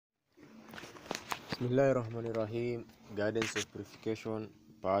Bismillahirrahmanirrahim. Guidance of purification,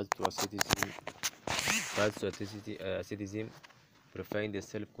 path to asceticism, purifying the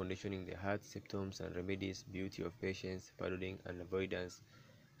self, conditioning the heart, symptoms and remedies, beauty of patience, pardoning and avoidance.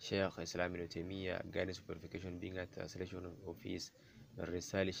 Sheikh Islam ibn Taymiyyah, guidance of purification being a translation of his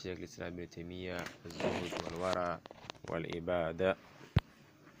Risale Sheikh Islam ibn Taymiyyah, Zuhud wal Wara wal Ibadah.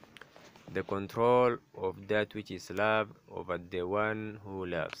 The control of that which is loved over the one who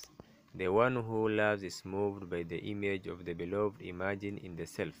loves. The one who loves is moved by the image of the beloved imagined in the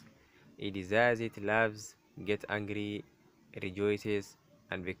self. He desires it, loves, gets angry, rejoices,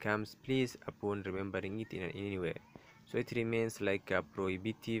 and becomes pleased upon remembering it in any way. So it remains like a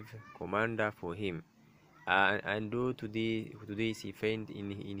prohibitive commander for him. And due to this, he finds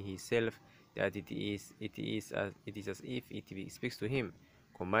in himself that it is as if it speaks to him,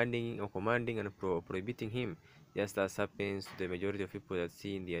 commanding and prohibiting him, just as happens to the majority of people that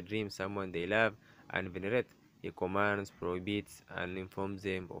see in their dreams someone they love and venerate. He commands, prohibits, and informs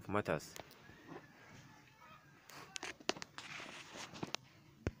them of matters.